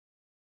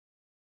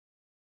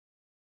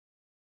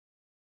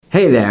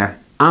Hey there,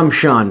 I'm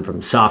Sean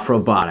from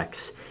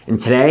Robotics,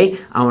 and today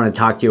I want to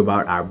talk to you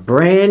about our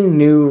brand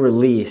new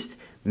released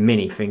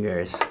mini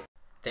fingers.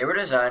 They were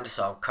designed to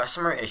solve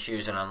customer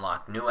issues and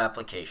unlock new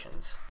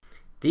applications.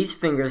 These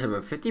fingers have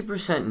a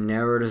 50%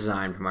 narrower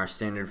design from our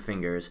standard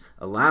fingers,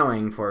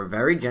 allowing for a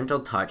very gentle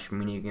touch,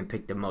 meaning you can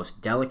pick the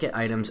most delicate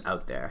items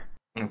out there,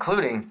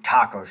 including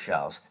taco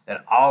shells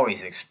that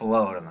always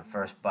explode on the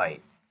first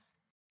bite.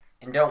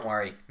 And don't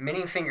worry,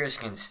 mini fingers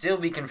can still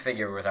be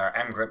configured with our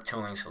M-Grip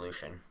tooling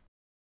solution.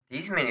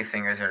 These mini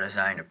fingers are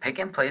designed to pick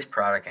and place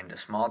product into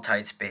small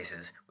tight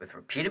spaces with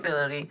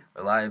repeatability,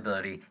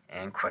 reliability,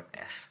 and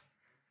quickness.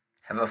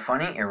 Have a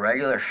funny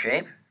irregular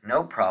shape?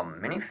 No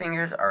problem. Mini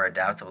fingers are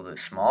adaptable to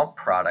small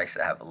products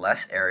that have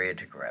less area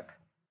to grip.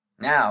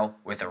 Now,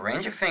 with a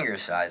range of finger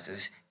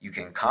sizes, you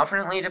can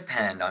confidently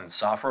depend on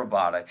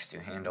Robotics to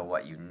handle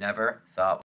what you never thought